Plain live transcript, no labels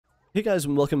Hey guys,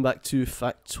 and welcome back to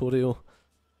Factorio.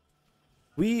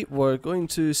 We were going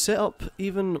to set up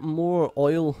even more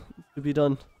oil to be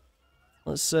done.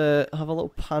 Let's have a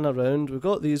little pan around. We've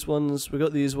got these ones, we've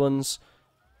got these ones.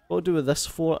 What we'll do with this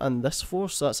 4 and this 4,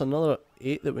 so that's another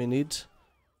 8 that we need.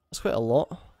 That's quite a lot.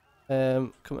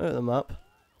 Come out of the map.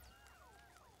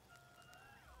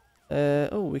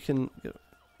 Oh, we can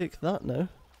take that now.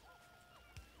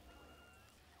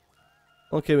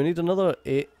 Okay, we need another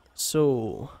 8,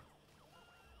 so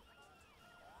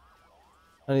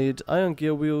I need iron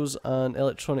gear wheels and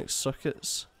electronic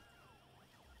circuits.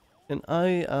 Can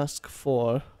I ask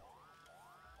for...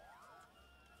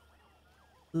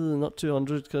 not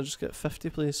 200, can I just get 50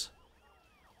 please?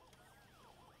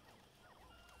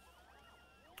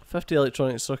 50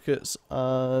 electronic circuits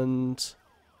and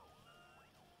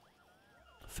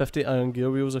 50 iron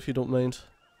gear wheels if you don't mind.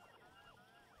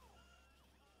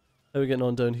 How are we getting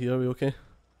on down here? Are we okay?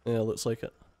 Yeah, looks like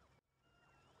it.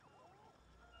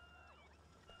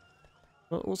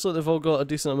 Well, looks like they've all got a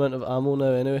decent amount of ammo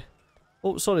now anyway.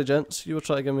 Oh, sorry gents, you were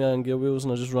trying to give me iron gear wheels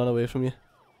and I just ran away from you.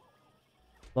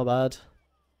 My bad.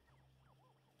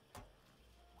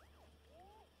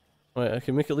 Right, I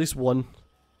can make at least one.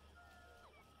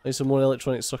 I need some more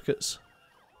electronic circuits.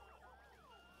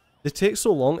 They take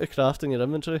so long to craft in your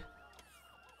inventory.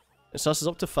 It starts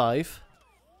up to 5.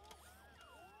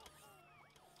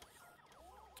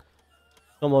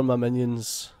 Come on my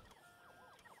minions.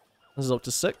 This is up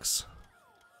to 6.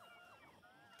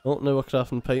 Oh, now we're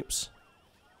crafting pipes.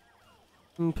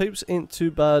 Pipes ain't too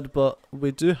bad, but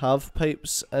we do have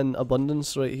pipes in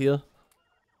abundance right here.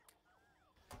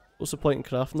 What's the point in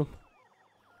crafting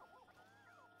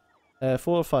them?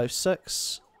 4, 5,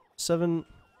 6, 7,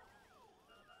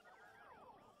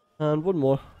 and one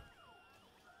more.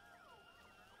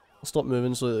 I'll stop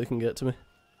moving so that they can get to me.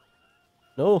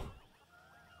 No!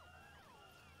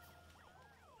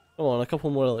 Come on, a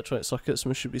couple more electronic circuits and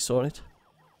we should be sorted.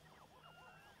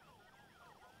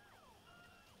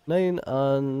 9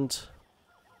 and...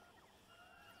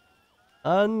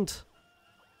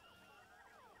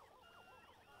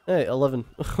 Hey, 11.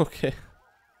 Okay.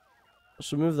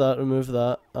 Let's remove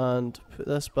that, and put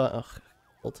this back. Ugh,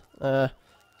 hold. It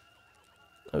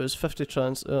was 50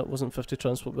 it wasn't 50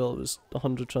 transport belt, it was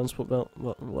 100 transport belt,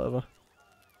 but whatever.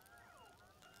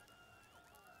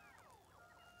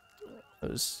 It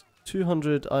was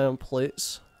 200 iron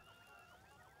plates.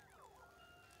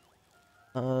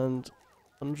 And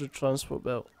 100 transport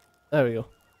belt. There we go.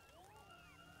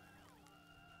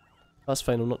 That's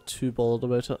fine, I'm not too bothered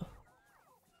about it.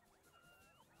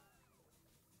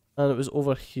 And it was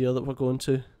over here that we're going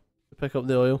to pick up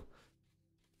the oil.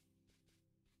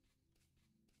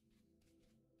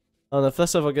 And if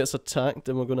this ever gets attacked,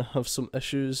 then we're going to have some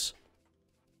issues.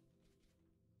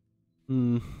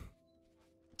 I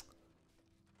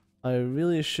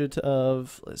really should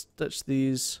have... Let's ditch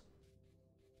these.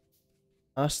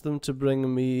 Ask them to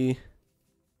bring me...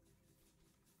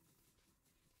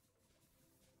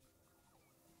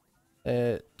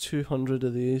 200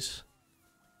 of these.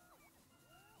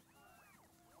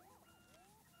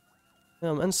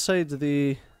 Yeah, I'm inside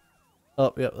the...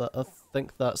 Oh, yeah, I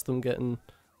think that's them getting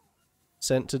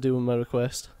sent to do my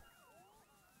request.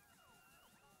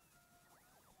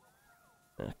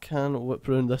 I can whip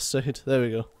round this side. There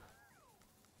we go.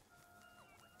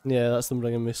 Yeah, that's them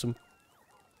bringing me some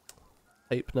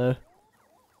pipe now.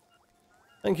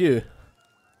 Thank you. I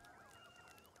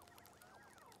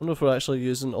wonder if we're actually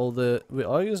using all the... We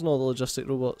are using all the logistic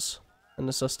robots in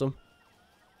the system.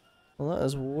 Well, that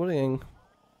is worrying.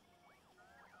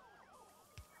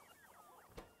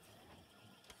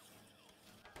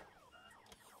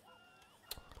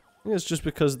 I think it's just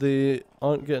because they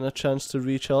aren't getting a chance to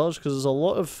recharge, because there's a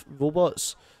lot of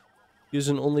robots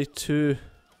using only 2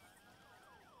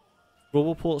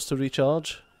 roboports to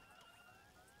recharge.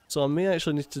 So I may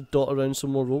actually need to dot around some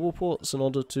more roboports in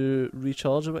order to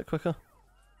recharge a bit quicker.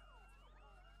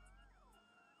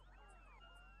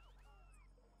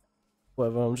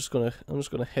 Whatever, I'm just gonna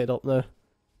head up now.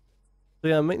 So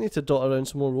yeah, I might need to dot around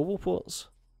some more roboports.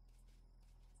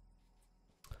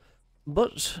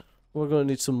 But we're going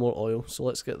to need some more oil, so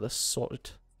let's get this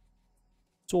sorted.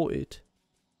 We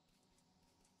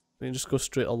can just go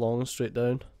straight along, straight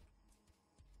down.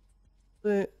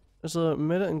 There's a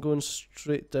merit in going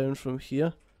straight down from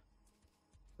here.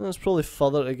 And it's probably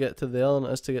further to get to there than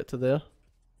it is to get to there.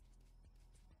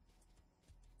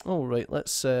 Alright,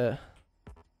 let's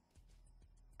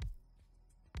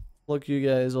plug you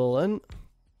guys all in.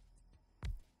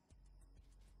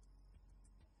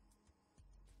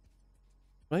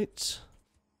 Right.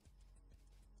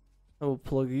 I will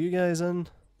plug you guys in.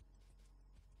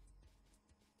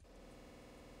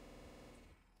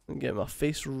 And get my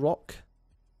face rock.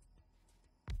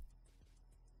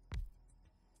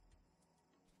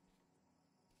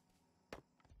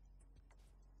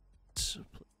 So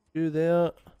put you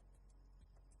there.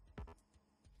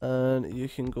 And you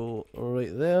can go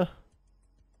right there.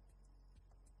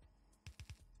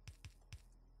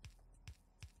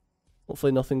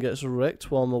 Hopefully nothing gets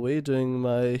wrecked while I'm away doing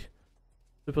my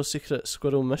super secret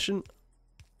squirrel mission.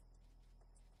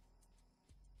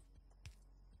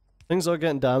 Things are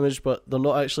getting damaged, but they're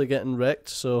not actually getting wrecked,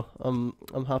 so I'm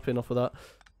happy enough with that.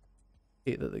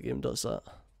 Hate that the game does that.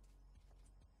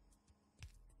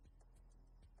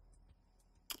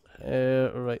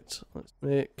 Right, let's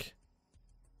make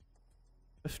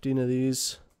 15 of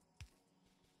these.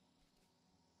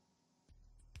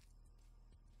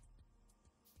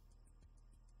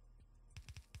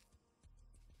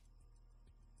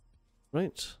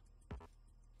 Right.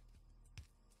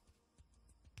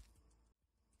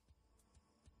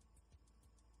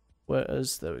 Where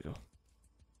is, there we go.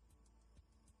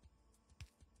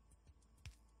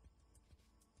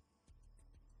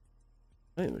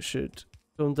 Right, we should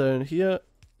come down here.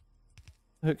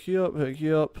 Hook you up, hook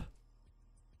you up.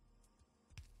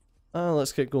 And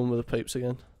let's get going with the pipes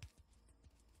again.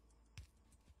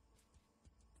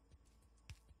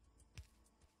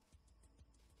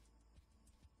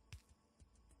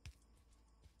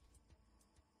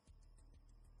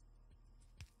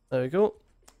 There we go.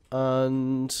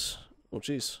 And oh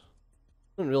jeez,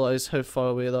 didn't realise how far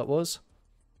away that was.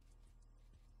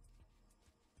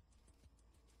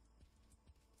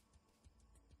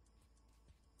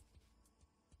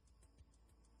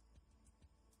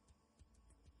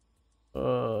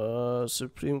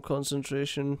 Supreme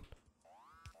concentration.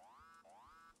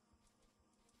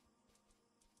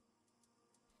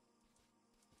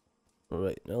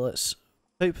 Right, now let's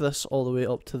pipe this all the way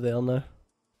up to there now.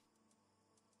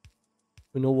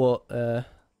 We know what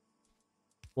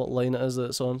line it is that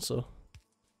it's on, so.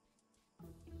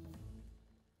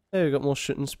 Hey, we got more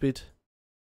shooting speed.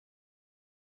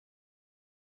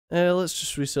 Let's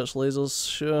just research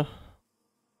lasers, sure.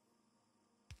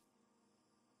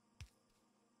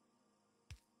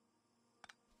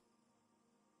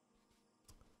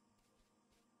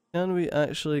 Can we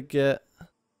actually get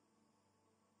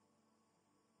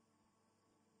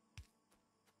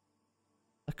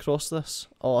across this?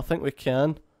 Oh, I think we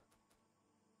can.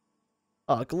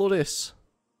 Ah, glorious.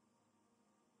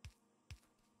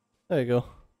 There you go.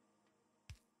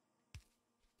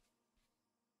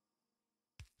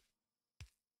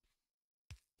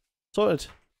 Sorted.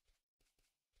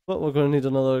 But we're going to need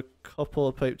another couple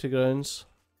of pipe to grounds.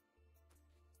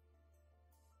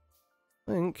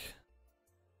 I think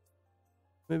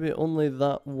maybe only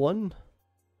that one.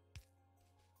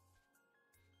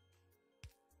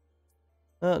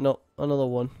 No, another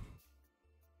one.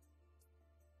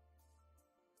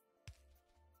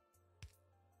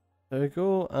 There we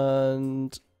go,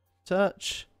 and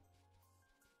attach.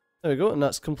 There we go, and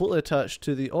that's completely attached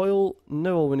to the oil.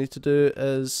 Now all we need to do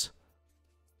is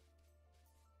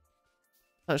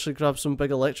actually grab some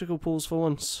big electrical poles for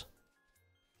once.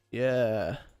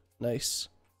 Yeah, nice.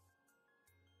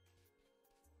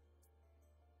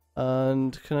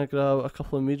 And can I grab a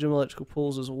couple of medium electrical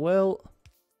poles as well?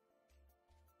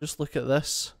 Just look at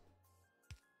this.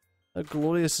 How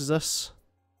glorious is this?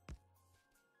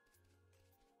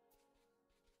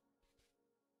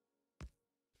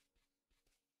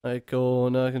 There you go,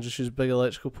 now I can just use big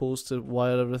electrical poles to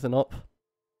wire everything up.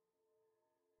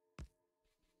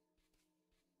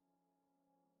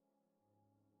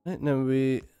 Right, now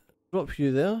we drop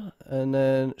you there, and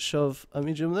then shove a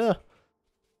medium there.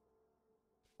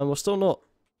 And we're still not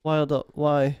wired up.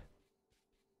 Why?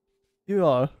 You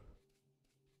are.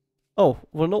 Oh,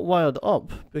 we're not wired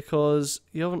up because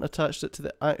you haven't attached it to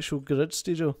the actual grid,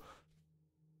 Steejo.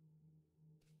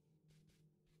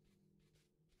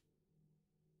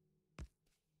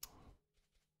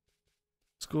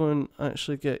 Let's go and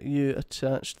actually get you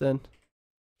attached then.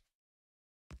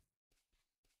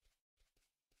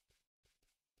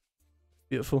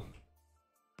 Beautiful.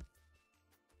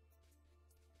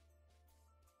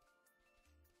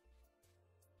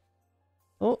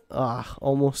 Oh,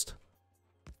 almost.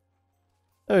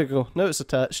 There we go, now it's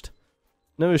attached.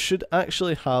 Now we should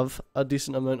actually have a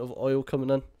decent amount of oil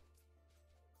coming in.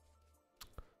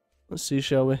 Let's see,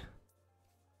 shall we?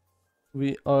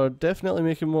 We are definitely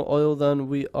making more oil than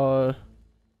we are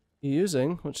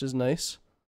using, which is nice.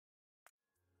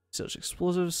 Search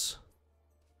explosives.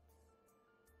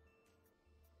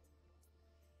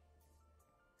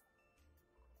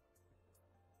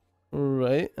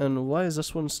 Right, and why is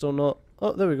this one still not...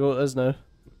 Oh, there we go, it is now.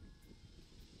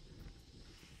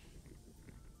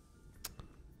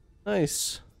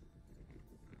 Nice.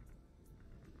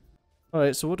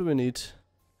 Alright, so what do we need?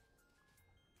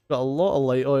 Got a lot of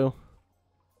light oil.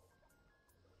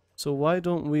 So why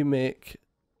don't we make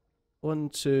 1,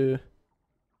 2,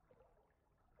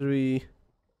 3,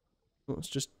 let's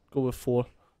just go with 4.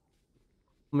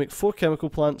 We'll make 4 chemical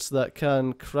plants that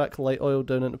can crack light oil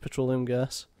down into petroleum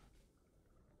gas.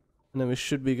 And then we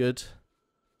should be good.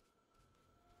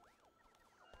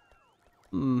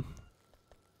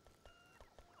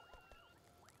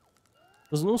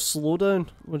 There's no slowdown,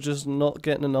 we're just not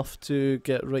getting enough to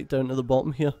get right down to the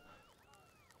bottom here.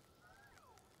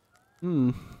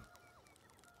 Looks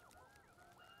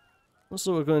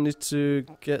like we're going to need to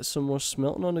get some more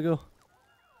smelting on the go.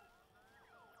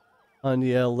 And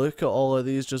yeah, look at all of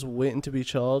these just waiting to be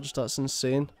charged, that's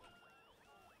insane.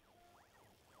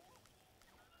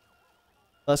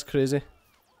 That's crazy.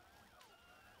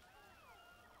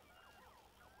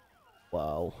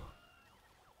 Wow.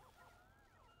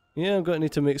 Yeah, I'm going to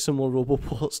need to make some more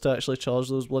roboports to actually charge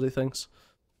those bloody things.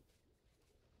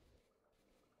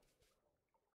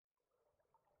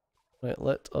 Right,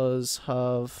 let us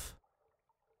have...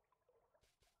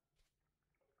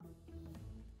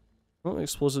 Oh,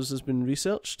 explosives has been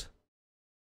researched.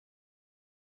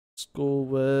 Let's go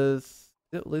with...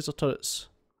 Yep, laser turrets.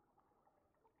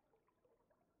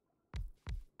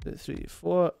 2, 3,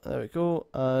 4, there we go.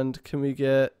 And can we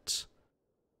get...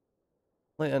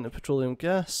 light into petroleum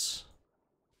gas?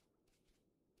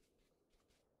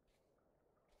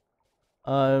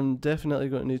 I'm definitely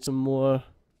going to need some more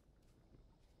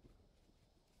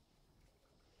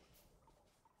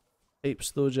pipes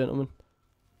though, gentlemen.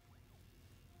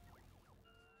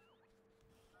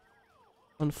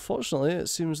 Unfortunately, it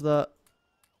seems that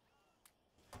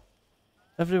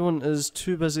everyone is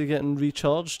too busy getting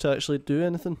recharged to actually do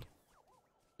anything.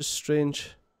 Just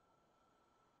strange.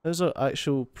 How's our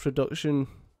actual production?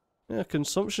 Yeah,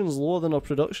 consumption's lower than our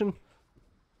production.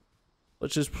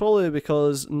 Which is probably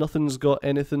because nothing's got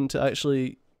anything to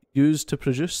actually use to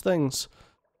produce things.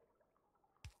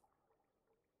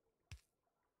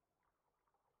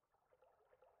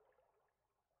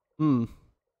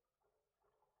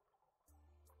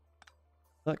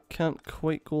 That can't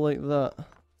quite go like that.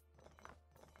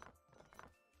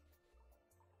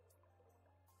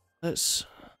 Let's...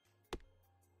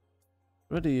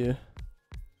 Where are you?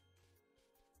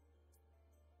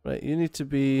 Right, you need to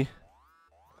be...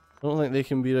 I don't think they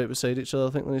can be right beside each other,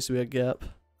 I think there needs to be a gap.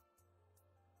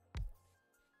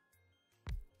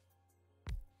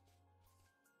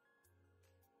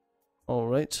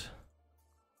 Alright.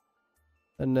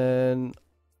 And then...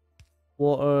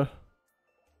 water...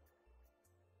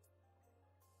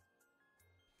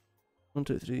 1,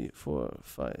 2, 3, 4,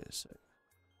 5, 6,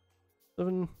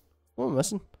 7... What am I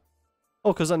missing?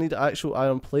 Oh, because I need actual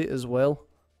iron plate as well.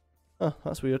 Huh,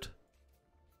 that's weird.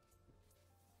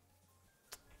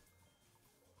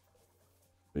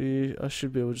 I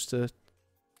should be able just to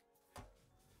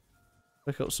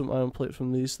pick up some iron plate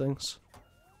from these things.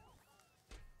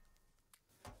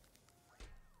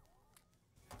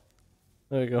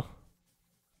 There we go.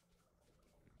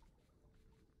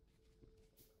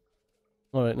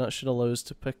 Alright, that should allow us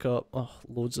to pick up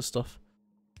loads of stuff.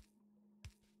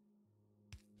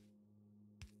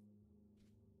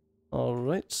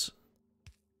 Alright.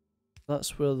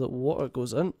 That's where the water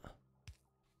goes in.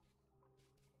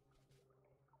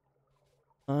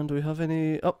 And do we have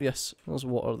any... Oh, yes, there's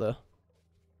water there.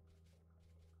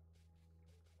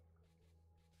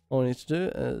 All we need to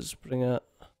do is bring it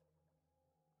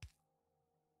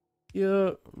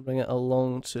here, bring it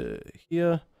along to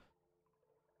here,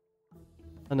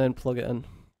 and then plug it in.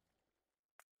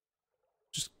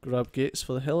 Just grab gates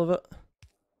for the hell of it.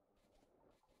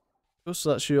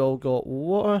 So that's you all got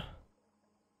water.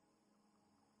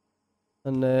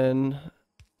 And then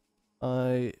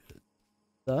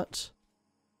that.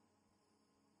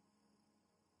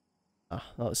 Ah,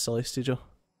 that was silly, Stejo.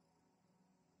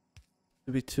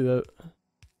 Could be 2 out.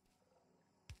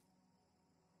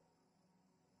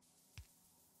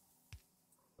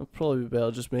 I'll probably be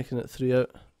better just making it 3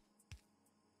 out.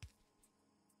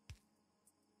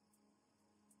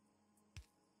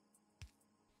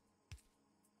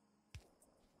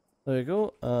 There we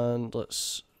go, and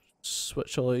let's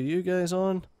switch all of you guys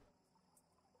on.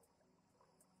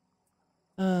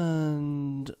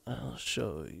 And I'll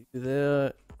show you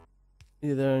there,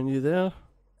 you there, and you there.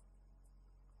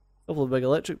 Couple of big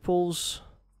electric poles.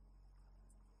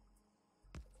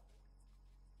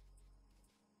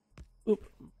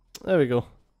 Oop, there we go.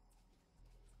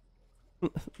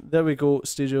 There we go,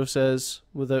 Stagio says,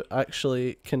 without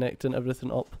actually connecting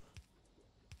everything up.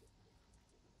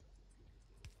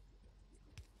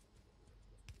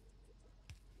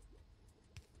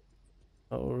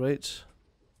 Alright.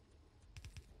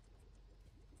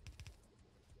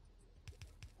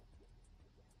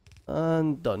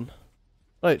 And done.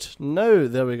 Right, now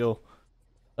there we go.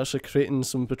 Actually creating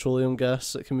some petroleum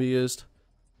gas that can be used.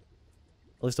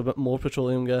 At least a bit more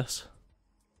petroleum gas.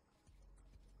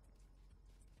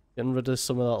 Getting rid of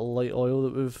some of that light oil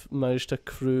that we've managed to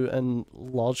accrue in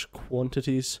large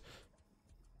quantities.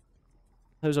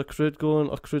 How's our crude going?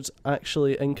 Our crude's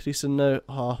actually increasing now.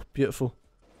 Ah, beautiful.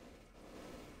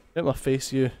 Get my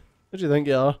face, you. Who do you think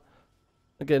you are?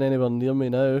 Not getting anywhere near me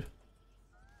now.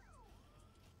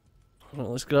 Right,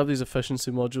 let's grab these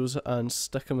efficiency modules and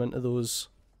stick them into those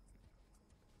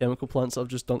chemical plants that I've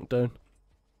just dunked down.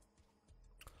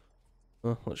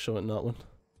 Oh, let's show it in that one.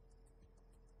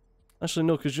 Actually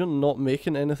no, because you're not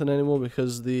making anything anymore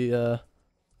because we're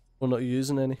not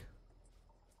using any.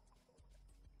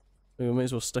 We might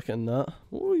as well stick it in that.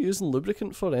 What were we using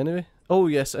lubricant for anyway? Oh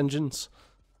yes, engines.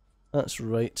 That's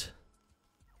right.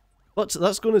 But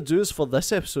that's going to do us for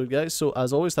this episode, guys. So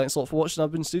as always, thanks a lot for watching.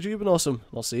 I've been Steve, you've been awesome.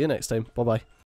 I'll see you next time. Bye bye.